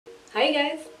Hi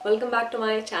guys, welcome back to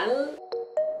my channel.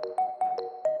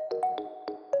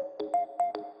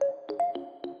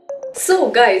 So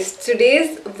guys,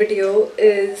 today's video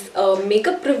is a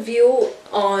makeup review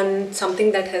on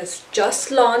something that has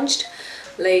just launched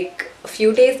like a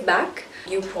few days back.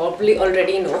 You probably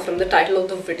already know from the title of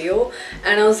the video,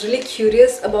 and I was really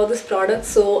curious about this product,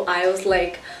 so I was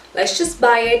like, let's just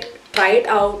buy it, try it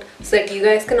out so that you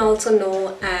guys can also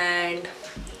know. And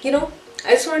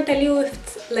I just want to tell you if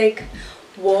it's like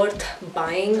worth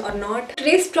buying or not.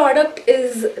 Today's product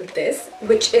is this,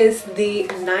 which is the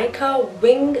Nykaa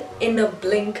Wing in a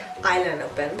Blink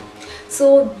eyeliner pen.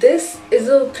 So this is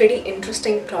a pretty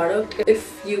interesting product.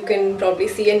 If you can probably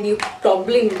see, and you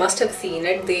probably must have seen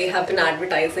it, they have been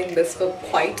advertising this for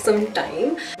quite some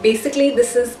time. Basically,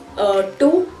 this is a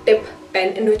two-tip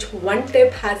pen in which one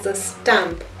tip has a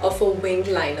stamp of a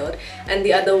wing liner and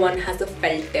the other one has a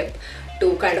felt tip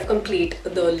to kind of complete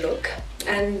the look.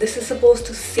 And this is supposed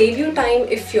to save you time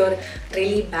if you're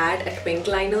really bad at wing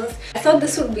liners. I thought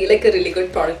this would be like a really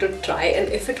good product to try,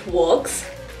 and if it works,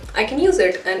 I can use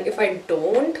it. And if I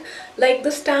don't like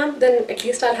the stamp, then at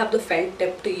least I'll have the felt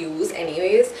tip to use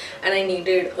anyways, and I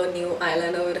needed a new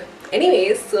eyeliner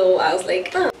anyways, so I was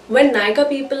like, When Nykaa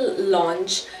people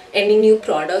launch any new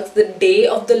products, the day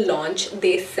of the launch,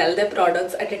 they sell their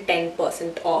products at a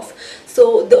 10% off.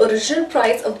 So the original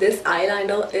price of this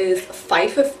eyeliner is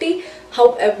 $550.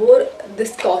 However,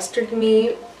 this costed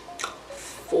me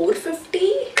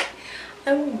 $450,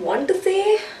 I want to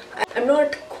say. I'm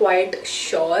not quite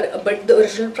sure, but the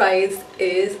original price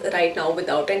is right now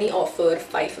without any offer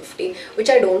 $550, which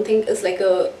I don't think is like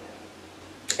a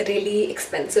really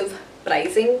expensive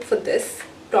pricing for this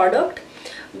product.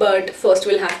 But first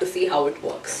we'll have to see how it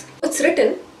works. It's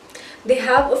written, they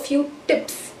have a few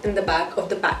tips in the back of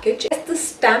the package. Press the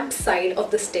stamp side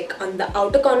of the stick on the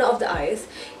outer corner of the eyes.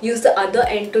 Use the other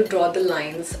end to draw the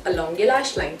lines along your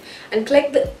lash line and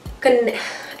connect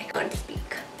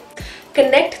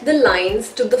the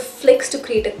lines to the flicks to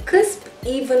create a crisp,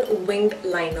 even winged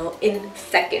liner in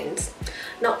seconds.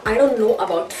 Now, I don't know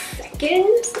about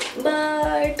seconds,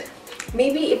 but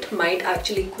maybe it might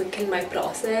actually quicken my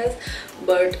process,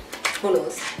 but who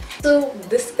knows. So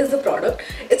this is the product.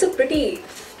 It's a pretty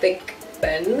thick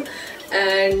pen,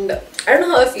 and I don't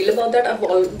know how I feel about that. I've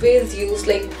always used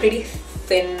like pretty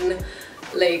thin,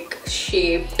 like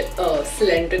shaped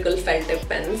cylindrical felt tip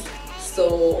pens,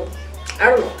 so I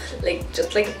don't know, like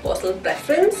just like a personal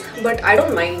preference, but I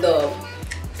don't mind the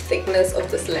thickness of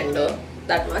the cylinder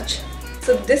that much.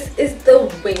 So this is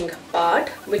the wing part,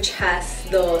 which has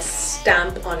the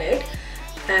stamp on it,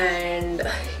 and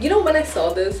when I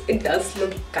saw this, it does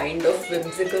look kind of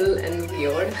whimsical and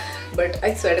weird, but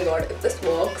I swear to God, if this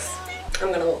works,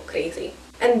 I'm gonna go crazy.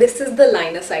 And this is the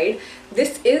liner side.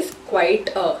 This is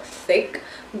quite thick,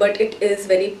 but it is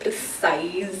very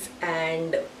precise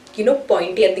and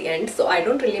pointy at the end, so I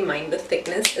don't really mind the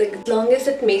thickness. As long as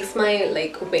it makes my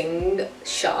like wing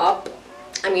sharp,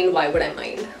 I mean, why would I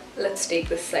mind? Let's take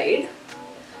this side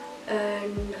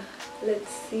and let's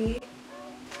see.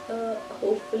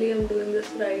 Hopefully I'm doing this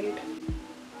right.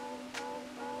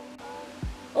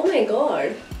 Oh my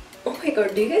god,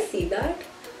 do you guys see that?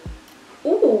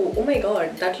 Ooh, oh my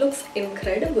god, that looks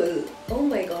incredible. Oh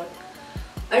my god,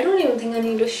 I don't even think I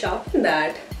need to sharpen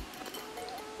that.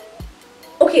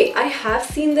 Okay, I have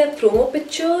seen their promo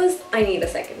pictures. I need a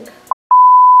second.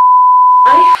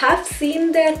 I have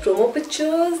seen their promo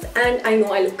pictures, and I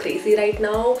know I look crazy right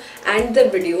now, and the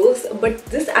videos, but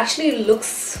this actually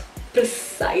looks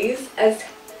precise as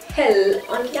hell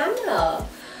on camera.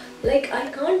 Like, I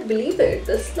can't believe it.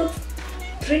 This looks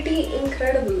pretty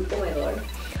incredible. Oh my god.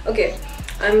 Okay,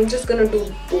 I'm just gonna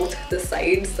do both the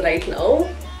sides right now,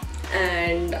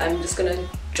 and I'm just gonna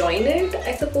join it,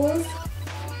 I suppose.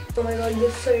 Oh my god,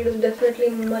 this side is definitely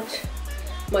much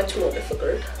more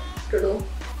difficult to do.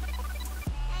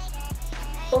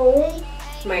 Oh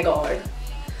my god,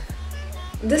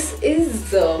 this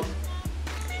is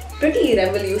pretty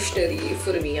revolutionary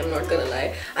for me, I'm not gonna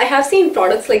lie. I have seen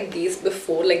products like these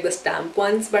before, like the stamp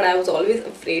ones, but I was always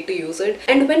afraid to use it.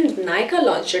 And when Nykaa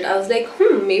launched it, I was like,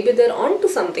 maybe they're onto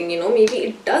something, maybe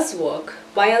it does work.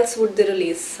 Why else would they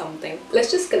release something?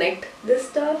 Let's just connect this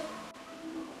stuff.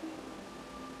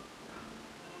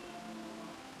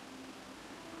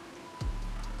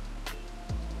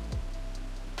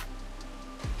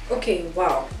 Okay,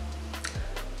 wow.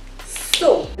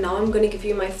 So now I'm going to give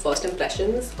you my first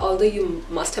impressions, although you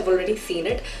must have already seen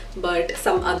it, but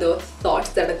some other thoughts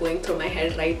that are going through my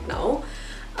head right now.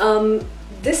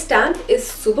 This stamp is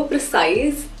super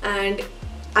precise, and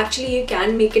actually you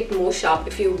can make it more sharp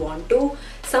if you want to.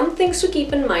 some things to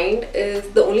keep in mind is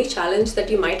the only challenge that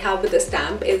you might have with the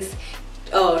stamp is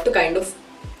to kind of,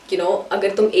 you know,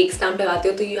 अगर तुम एक stamp लगाते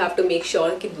हो तो you have to make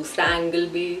sure कि दूसरा angle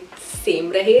भी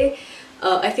same रहे.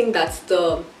 I think that's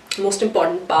the most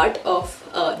important part of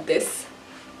this.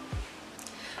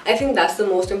 I think that's the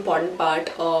most important part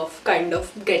of kind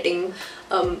of getting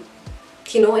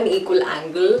you know, an equal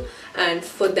angle and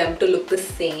for them to look the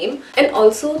same. And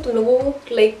also तुम लोगों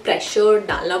को like pressure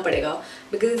डालना पड़ेगा,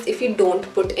 because if you don't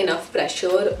put enough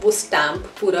pressure वो stamp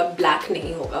पूरा black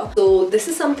नहीं होगा. So this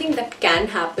is something that can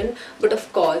happen, but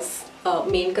of course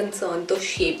main concern तो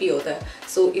shape ही होता है.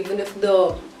 So even if the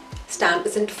stamp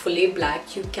isn't fully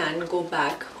black, you can go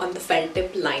back on the felt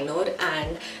tip liner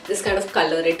and just kind of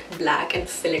color it black and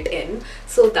fill it in.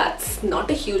 So that's not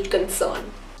a huge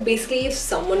concern. Basically, if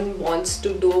someone wants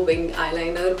to do a winged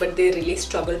eyeliner but they really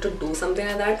struggle to do something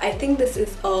like that, I think this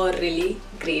is a really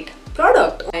great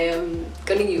product. I am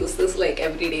gonna use this like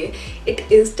every day. It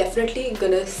is definitely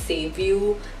gonna save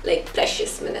you like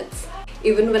precious minutes.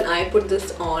 Even when I put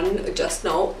this on just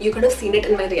now, you could have seen it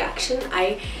in my reaction.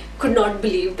 I could not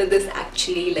believe that this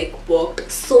actually like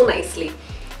worked so nicely.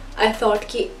 I thought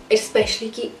कि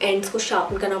especially कि ends को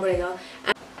sharpen करना पड़ेगा.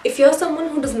 If you're someone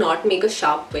who does not make a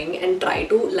sharp wing and try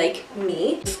to like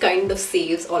me, this kind of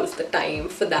saves all of the time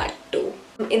for that too.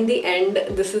 In the end,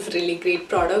 this is really great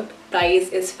product. Price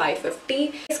is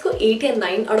 $550. इसको 8 या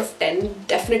 9 out of 10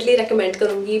 definitely recommend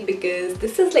करूँगी, because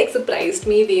this has like surprised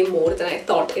me way more than I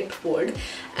thought it would,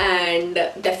 and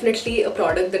definitely a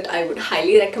product that I would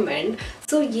highly recommend.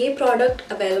 So ये product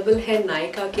available है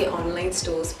Nykaa के online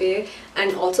stores पे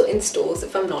and also in stores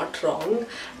if I'm not wrong.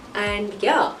 And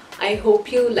yeah, I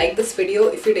hope you liked this video.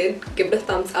 If you did, give it a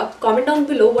thumbs up. Comment down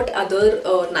below what other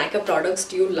Nykaa products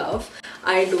do you love.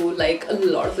 I do like a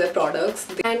lot of their products.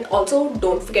 And also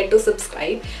don't forget to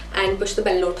subscribe and push the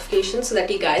bell notification so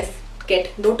that you guys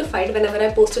get notified whenever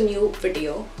I post a new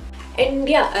video. And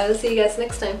yeah, I will see you guys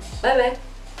next time. Bye bye.